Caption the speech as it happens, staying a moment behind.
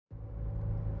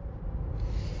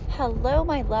Hello,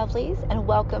 my lovelies, and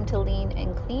welcome to Lean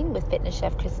and Clean with Fitness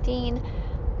Chef Christine.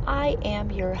 I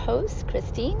am your host,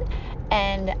 Christine,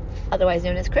 and otherwise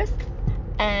known as Chris,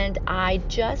 and I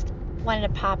just wanted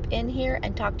to pop in here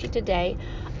and talk to you today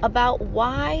about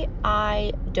why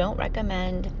I don't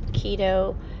recommend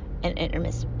keto and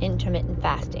intermittent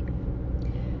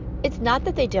fasting. It's not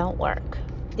that they don't work.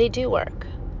 They do work.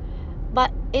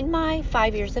 But in my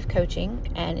 5 years of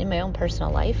coaching and in my own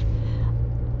personal life,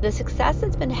 the success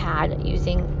that's been had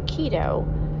using keto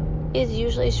is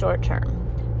usually short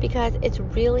term because it's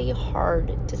really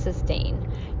hard to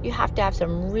sustain. You have to have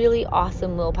some really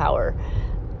awesome willpower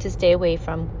to stay away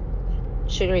from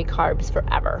sugary carbs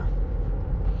forever.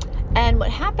 And what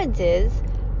happens is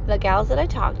the gals that I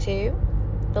talk to,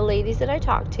 the ladies that I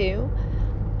talk to,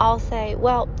 all say,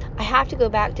 well, I have to go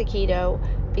back to keto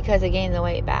because I gained the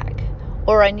weight back,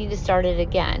 or I need to start it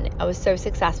again. I was so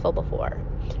successful before.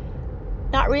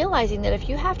 Not realizing that if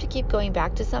you have to keep going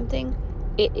back to something,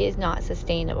 it is not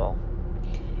sustainable.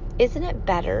 Isn't it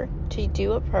better to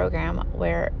do a program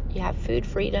where you have food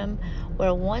freedom,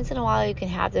 where once in a while you can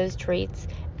have those treats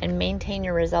and maintain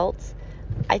your results?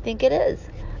 I think it is.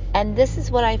 And this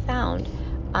is what I found.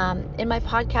 In my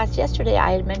podcast yesterday,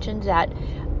 I had mentioned that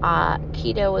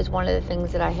keto was one of the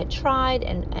things that I had tried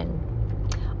and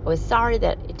I was sorry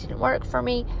that it didn't work for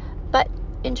me. But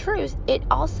in truth, it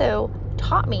also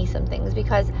taught me some things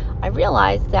because I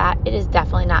realized that it is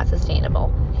definitely not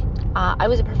sustainable. I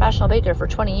was a professional baker for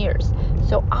 20 years,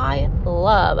 so I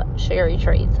love sugary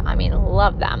treats.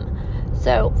 Love them.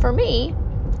 So for me,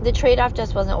 the trade-off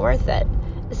just wasn't worth it,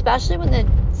 especially when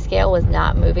the scale was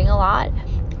not moving a lot.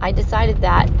 I decided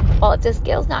that, well, if the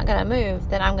scale's not going to move,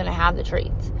 then I'm going to have the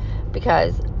treats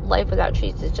because life without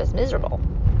treats is just miserable.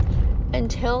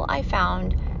 Until I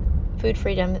found food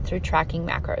freedom through tracking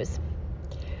macros.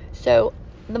 So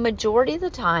the majority of the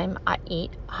time I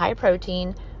eat high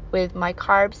protein with my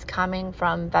carbs coming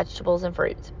from vegetables and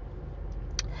fruits.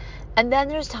 And then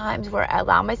there's times where I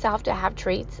allow myself to have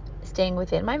treats, staying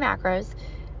within my macros,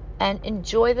 and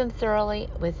enjoy them thoroughly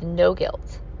with no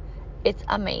guilt. It's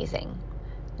amazing.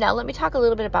 Now let me talk a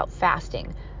little bit about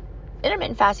fasting.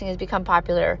 Intermittent fasting has become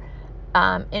popular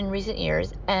in recent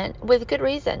years, and with good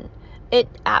reason. It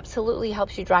absolutely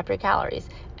helps you drop your calories.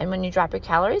 And when you drop your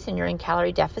calories and you're in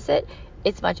calorie deficit,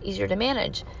 it's much easier to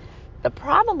manage. The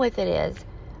problem with it is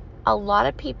a lot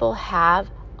of people have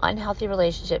unhealthy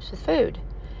relationships with food.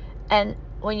 And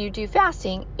when you do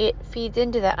fasting, it feeds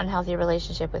into that unhealthy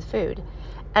relationship with food.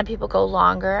 And people go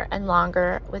longer and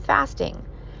longer with fasting.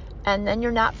 And then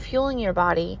you're not fueling your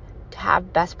body to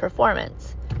have best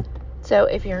performance. So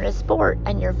if you're in a sport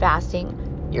and you're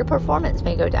fasting, your performance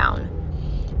may go down.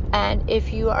 And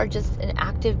if you are just an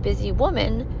active, busy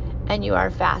woman and you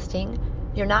are fasting,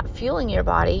 you're not fueling your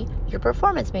body, your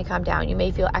performance may come down. You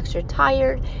may feel extra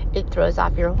tired. It throws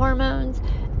off your hormones.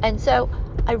 And so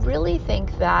I really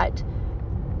think that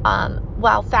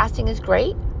while fasting is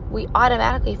great, we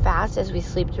automatically fast as we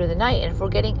sleep through the night. And if we're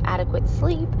getting adequate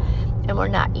sleep and we're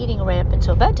not eating right up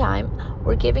until bedtime,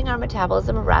 we're giving our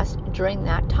metabolism a rest during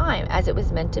that time as it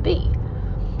was meant to be.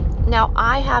 Now,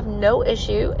 I have no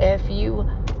issue if you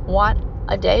want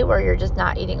a day where you're just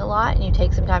not eating a lot and you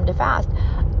take some time to fast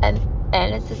and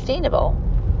it's sustainable,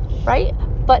 right?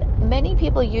 But many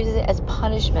people use it as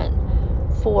punishment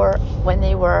for when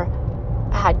they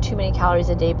had too many calories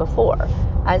a day before,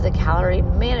 as a calorie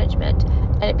management,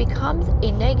 and it becomes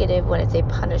a negative when it's a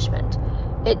punishment.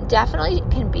 It definitely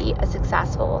can be a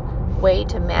successful way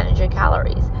to manage your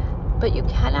calories, but you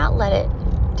cannot let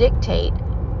it dictate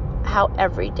how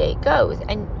every day goes.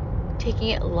 And taking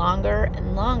it longer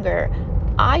and longer,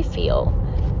 I feel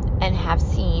and have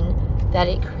seen that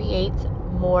it creates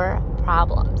more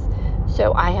problems.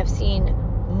 So I have seen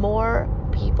more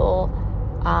people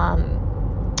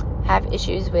have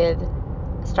issues with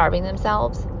starving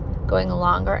themselves, going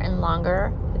longer and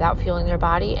longer without fueling their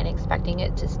body and expecting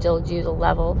it to still do the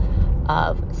level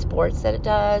of sports that it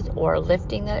does, or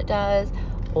lifting that it does,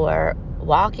 or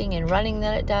walking and running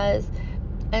that it does.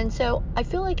 And so I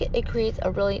feel like it creates a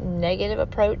really negative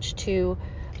approach to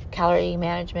calorie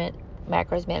management,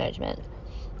 macros management.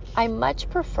 I much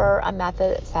prefer a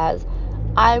method that says,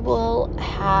 I will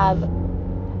have,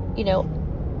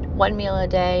 one meal a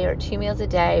day or 2 meals a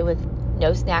day with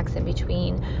no snacks in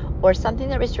between, or something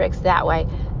that restricts that way,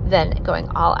 than going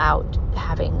all out,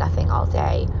 having nothing all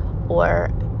day, or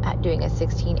doing a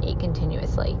 16-8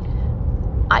 continuously.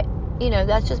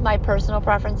 That's just my personal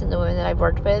preference, and the women that I've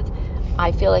worked with,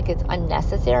 I feel like it's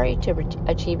unnecessary to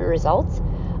achieve your results.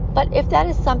 But if that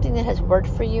is something that has worked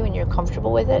for you and you're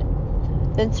comfortable with it,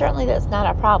 then certainly that's not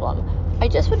a problem. I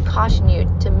just would caution you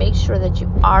to make sure that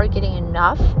you are getting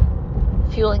enough,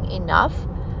 fueling enough.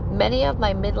 Many of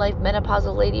my midlife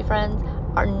menopausal lady friends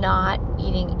are not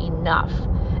eating enough,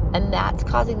 and that's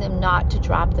causing them not to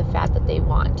drop the fat that they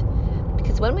want.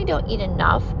 Because when we don't eat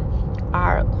enough,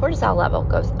 our cortisol level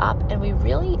goes up, and we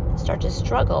really start to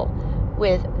struggle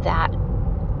with that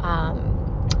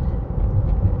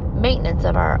maintenance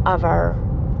of our our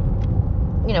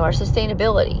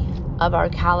sustainability of our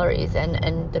calories and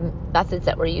the methods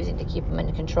that we're using to keep them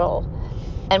in control.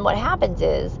 And what happens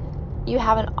is you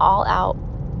have an all-out,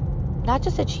 not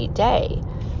just a cheat day,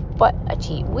 but a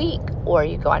cheat week, or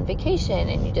you go on vacation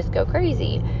and you just go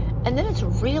crazy, and then it's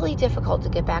really difficult to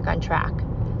get back on track.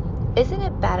 Isn't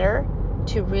it better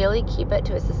to really keep it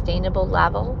to a sustainable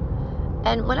level?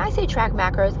 And when I say track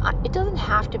macros, it doesn't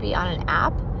have to be on an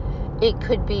app. It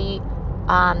could be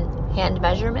hand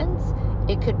measurements.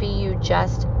 It could be you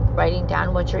just writing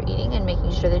down what you're eating and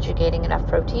making sure that you're getting enough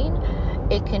protein.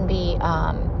 It can be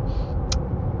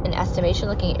an estimation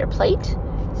looking at your plate,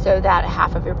 so that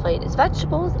half of your plate is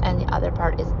vegetables and the other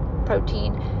part is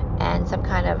protein and some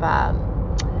kind of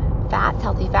fats,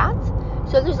 healthy fats.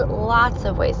 So there's lots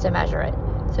of ways to measure it.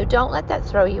 So don't let that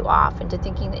throw you off into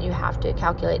thinking that you have to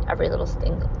calculate every little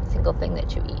single thing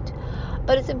that you eat.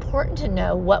 But it's important to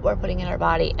know what we're putting in our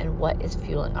body and what is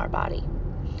fueling our body.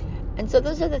 And so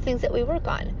those are the things that we work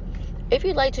on. If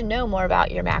you'd like to know more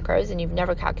about your macros and you've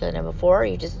never calculated them before, or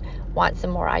you just want some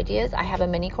more ideas, I have a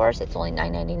mini course. It's only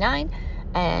 $9.99,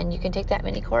 and you can take that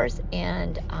mini course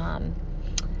and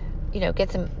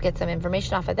get some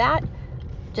information off of that.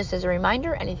 Just as a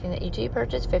reminder, anything that you do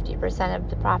purchase, 50% of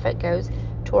the profit goes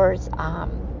towards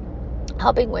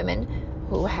helping women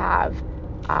who have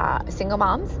single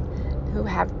moms, who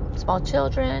have small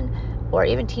children, or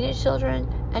even teenage children,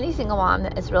 any single mom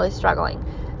that is really struggling.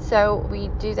 So we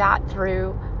do that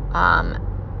through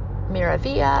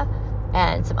Miravia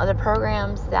and some other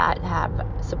programs that have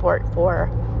support for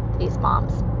these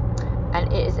moms.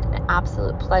 And it is an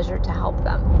absolute pleasure to help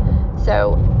them.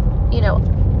 So,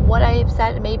 what I have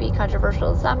said may be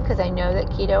controversial to some, because I know that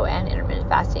keto and intermittent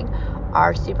fasting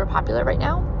are super popular right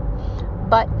now.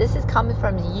 But this is coming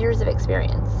from years of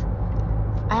experience.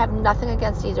 I have nothing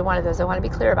against either one of those. I want to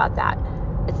be clear about that.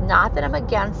 It's not that I'm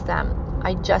against them.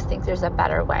 I just think there's a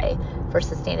better way for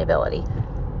sustainability.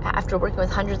 After working with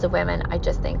hundreds of women, I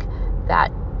just think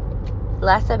that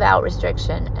less about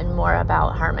restriction and more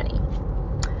about harmony.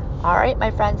 All right,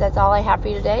 my friends, that's all I have for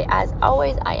you today. As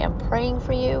always, I am praying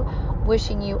for you,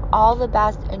 wishing you all the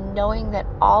best, and knowing that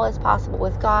all is possible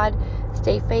with God.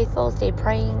 Stay faithful, stay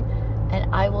praying,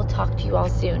 and I will talk to you all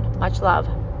soon. Much love.